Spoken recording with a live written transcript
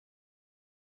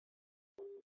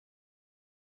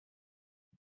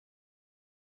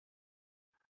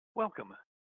Welcome.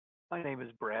 My name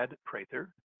is Brad Prather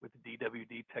with the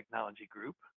DWD Technology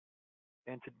Group,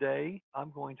 and today I'm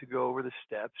going to go over the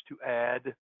steps to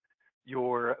add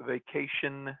your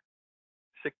vacation,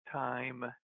 sick time,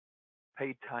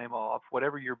 paid time off,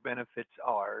 whatever your benefits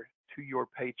are, to your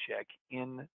paycheck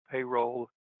in Payroll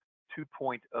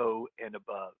 2.0 and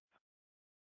above.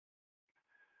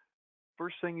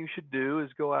 First thing you should do is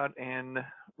go out and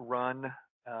run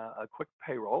a quick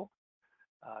payroll.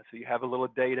 So you have a little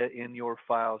data in your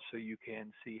file so you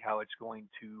can see how it's going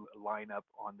to line up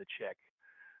on the check.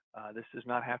 This does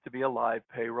not have to be a live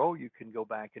payroll. You can go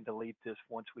back and delete this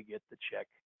once we get the check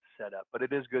set up. But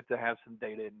it is good to have some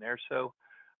data in there. So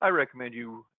I recommend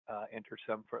you enter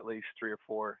some for at least 3 or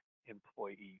 4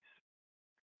 employees.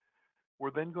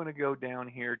 We're then going to go down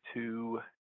here to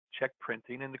check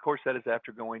printing. And of course, that is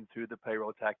after going through the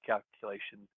payroll tax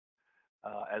calculation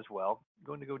as well. I'm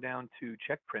going to go down to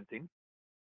check printing.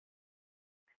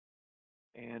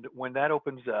 And when that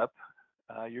opens up,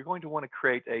 you're going to want to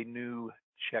create a new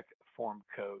check form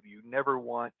code. You never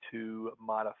want to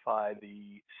modify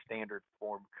the standard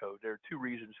form code. There are 2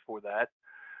 reasons for that.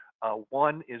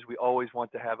 One is we always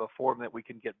want to have a form that we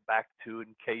can get back to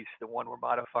in case the one we're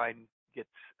modifying gets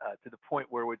to the point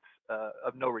where it's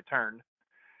of no return.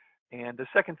 And the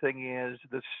second thing is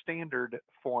the standard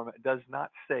form does not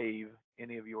save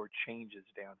any of your changes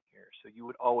down here. So you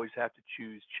would always have to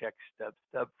choose check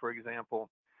stub, for example.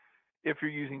 If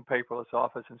you're using paperless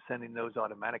office and sending those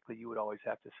automatically, you would always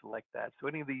have to select that. So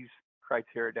any of these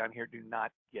criteria down here do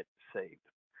not get saved.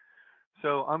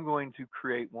 So I'm going to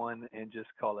create one and just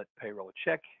call it payroll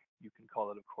check. You can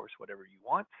call it, of course, whatever you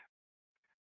want.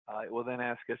 It will then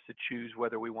ask us to choose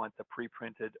whether we want the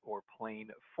pre-printed or plain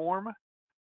form.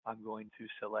 I'm going to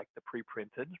select the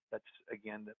pre-printed. That's,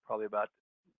 again, probably about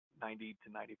 90 to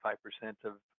 95%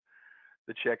 of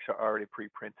the checks are already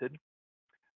pre-printed.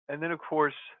 And then, of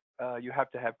course, you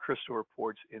have to have Crystal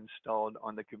Reports installed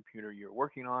on the computer you're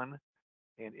working on.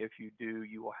 And if you do,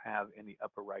 you will have in the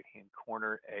upper right-hand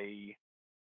corner a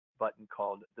button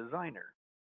called Designer.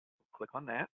 Click on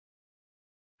that.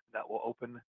 That will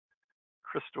open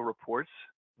Crystal Reports,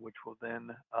 which will then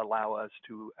allow us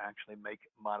to actually make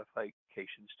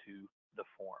modifications to the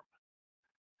form.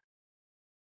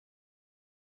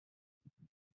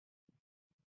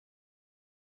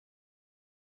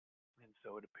 And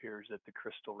so it appears that the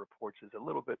Crystal Reports is a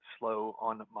little bit slow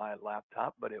on my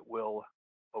laptop, but it will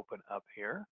open up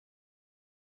here.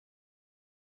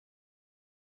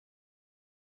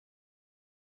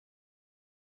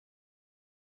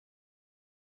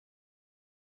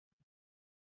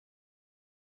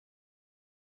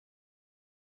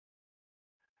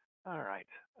 All right,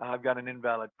 I've got an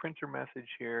invalid printer message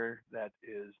here. That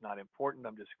is not important.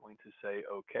 I'm just going to say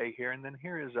OK here. And then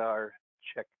here is our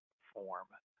check form.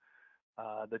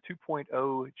 The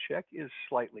 2.0 check is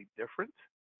slightly different.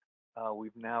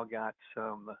 We've now got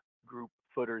some group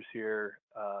footers here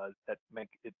that make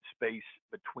it space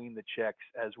between the checks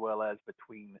as well as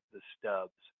between the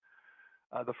stubs.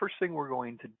 The first thing we're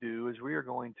going to do is we are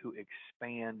going to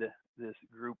expand this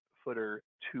group footer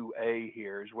 2A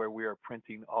here, is where we are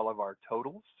printing all of our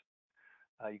totals.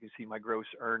 You can see my gross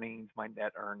earnings, my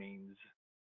net earnings,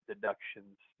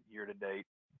 deductions year to date.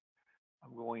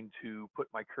 I'm going to put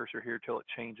my cursor here till it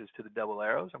changes to the double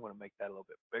arrows. I'm going to make that a little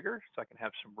bit bigger so I can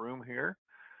have some room here.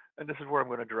 And this is where I'm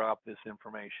going to drop this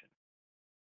information.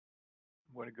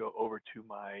 I'm going to go over to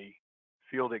my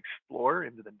Field Explorer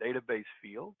into the database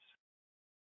fields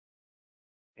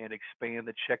and expand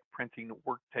the check printing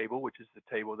work table, which is the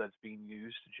table that's being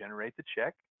used to generate the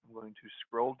check. I'm going to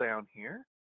scroll down here,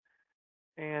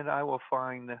 and I will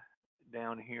find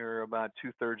down here about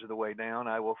 2/3 of the way down,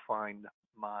 I will find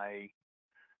my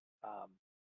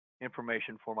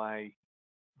information for my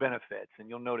benefits. And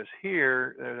you'll notice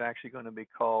here, they're actually going to be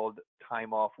called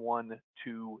time off 1,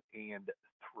 2, and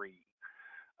 3.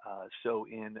 So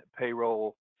in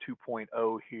payroll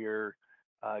 2.0 here,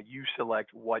 you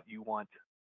select what you want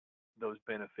those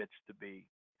benefits to be.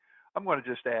 I'm going to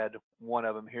just add one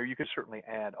of them here. You can certainly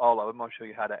add all of them. I'll show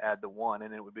you how to add the one,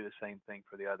 and it would be the same thing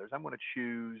for the others. I'm going to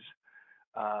choose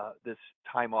this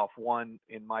time off 1.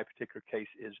 In my particular case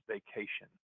is vacation.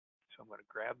 So I'm going to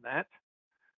grab that.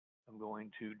 I'm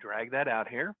going to drag that out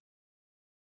here.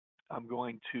 I'm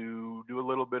going to do a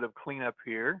little bit of cleanup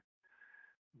here.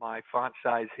 My font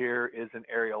size here is an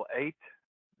Arial 8.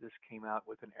 This came out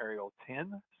with an Arial 10,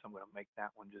 so I'm going to make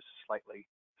that one just slightly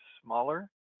smaller.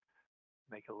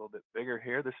 Make it a little bit bigger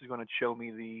here. This is going to show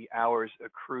me the hours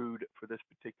accrued for this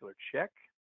particular check.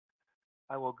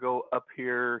 I will go up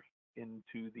here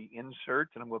into the insert,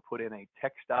 and I'm going to put in a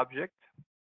text object.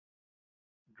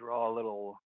 Draw a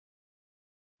little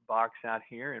box out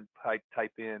here and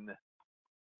type in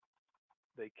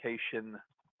vacation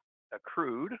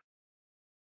accrued.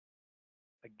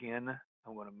 Again,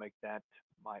 I'm going to make that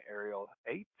my Arial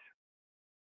 8.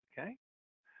 Okay.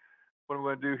 What I'm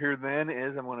going to do here then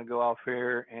is I'm going to go off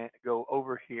here and go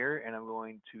over here, and I'm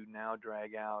going to now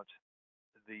drag out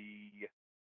the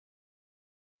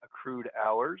accrued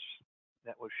hours.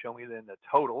 That will show me then the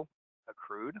total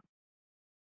accrued.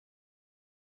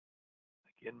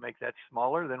 Again, make that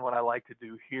smaller. Then what I like to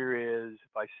do here is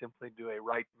if I simply do a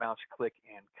right mouse click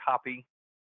and copy,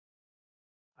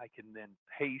 I can then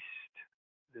paste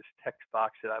this text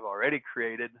box that I've already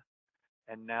created.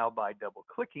 And now by double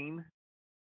clicking,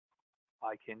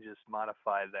 I can just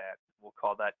modify that. We'll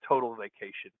call that total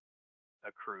vacation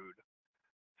accrued.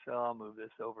 So I'll move this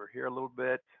over here a little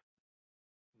bit,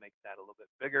 make that a little bit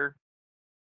bigger.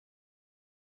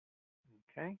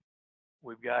 Okay,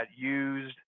 we've got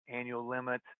used, annual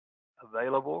limit,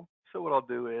 available. So what I'll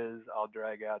do is I'll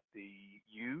drag out the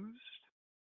used.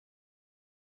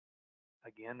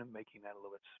 Again, I'm making that a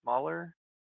little bit smaller.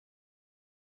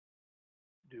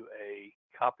 Do a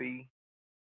copy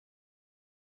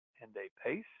and a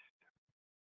paste.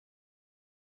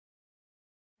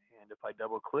 And if I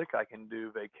double click, I can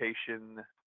do vacation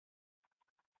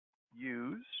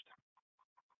used.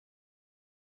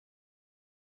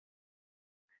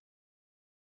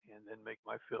 And then make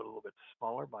my field a little bit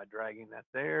smaller by dragging that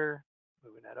there,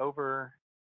 moving that over.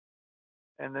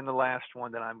 And then the last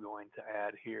one that I'm going to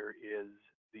add here is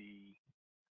the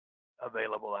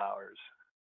available hours.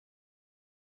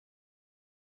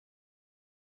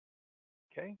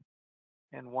 Okay.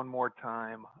 And one more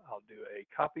time, I'll do a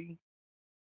copy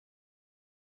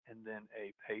and then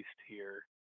a paste here.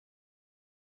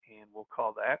 And we'll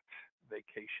call that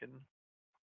vacation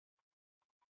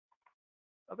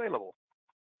available.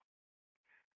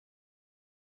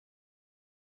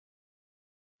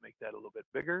 Make that a little bit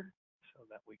bigger so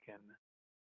that we can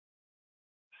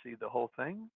see the whole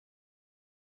thing.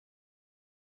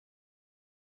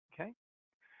 Okay.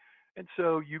 And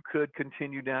so you could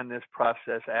continue down this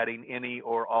process, adding any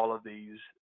or all of these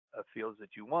fields that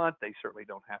you want. They certainly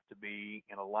don't have to be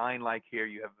in a line like here.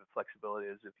 You have the flexibility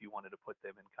as if you wanted to put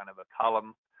them in kind of a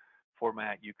column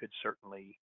format, you could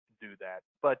certainly do that.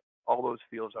 But all those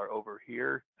fields are over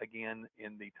here, again,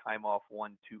 in the time off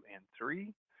 1, 2, and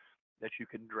 3 that you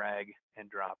can drag and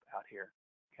drop out here.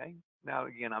 Okay. Now,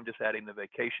 again, I'm just adding the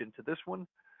vacation to this one.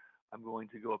 I'm going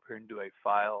to go up here and do a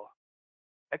file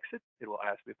exit. It will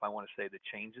ask me if I want to say the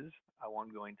changes.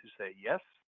 I'm going to say yes.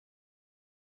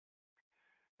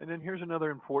 And then here's another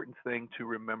important thing to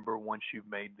remember once you've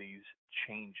made these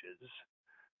changes.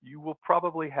 You will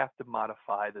probably have to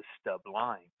modify the stub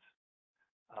lines.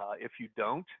 If you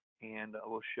don't, and I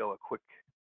will show a quick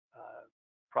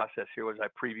process here as I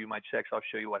preview my checks, I'll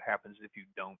show you what happens if you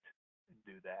don't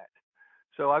do that.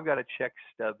 So I've got a check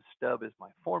stub. Stub is my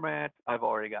format. I've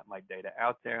already got my data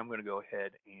out there. I'm going to go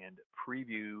ahead and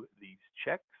preview these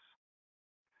checks.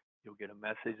 You'll get a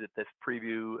message that this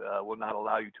preview will not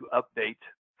allow you to update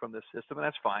from the system, and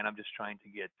that's fine. I'm just trying to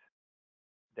get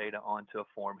data onto a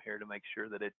form here to make sure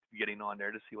that it's getting on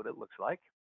there to see what it looks like.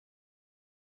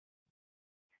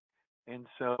 And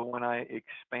so when I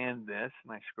expand this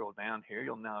and I scroll down here,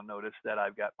 you'll now notice that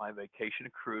I've got my vacation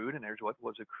accrued, and there's what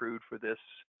was accrued for this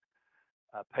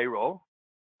payroll.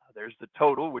 There's the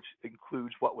total, which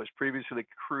includes what was previously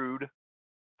accrued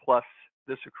plus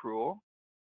this accrual.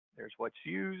 There's what's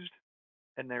used,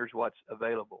 and there's what's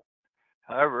available.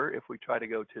 However, if we try to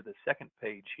go to the second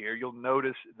page here, you'll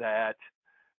notice that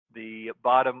the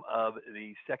bottom of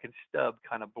the second stub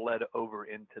kind of bled over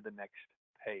into the next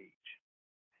page.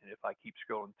 And if I keep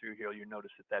scrolling through here, you'll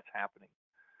notice that that's happening.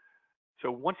 So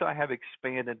once I have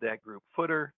expanded that group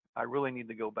footer, I really need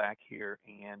to go back here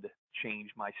and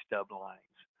change my stub lines.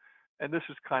 And this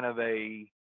is kind of a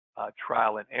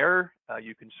trial and error.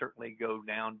 You can certainly go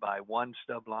down by one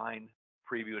stub line,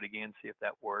 preview it again, see if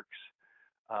that works.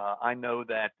 I know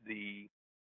that the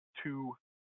 2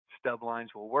 stub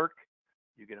lines will work.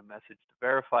 You get a message to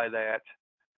verify that.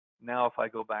 Now if I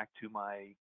go back to my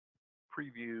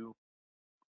preview,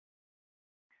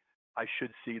 I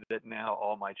should see that now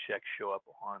all my checks show up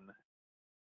on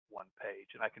one page,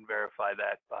 and I can verify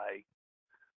that by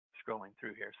scrolling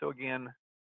through here. So again,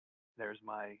 there's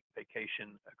my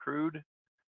vacation accrued,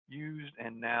 used,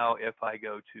 and now if I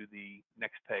go to the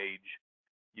next page,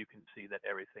 you can see that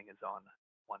everything is on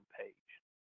one page.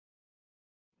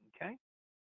 Okay,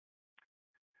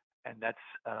 and that's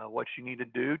what you need to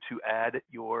do to add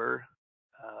your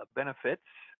benefits,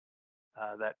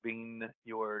 that being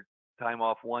your time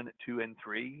off 1, 2, and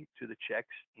 3 to the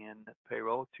checks in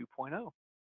Payroll 2.0.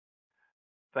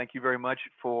 Thank you very much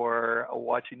for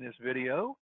watching this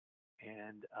video,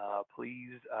 and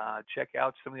please check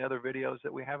out some of the other videos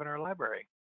that we have in our library.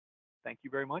 Thank you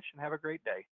very much and have a great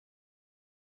day.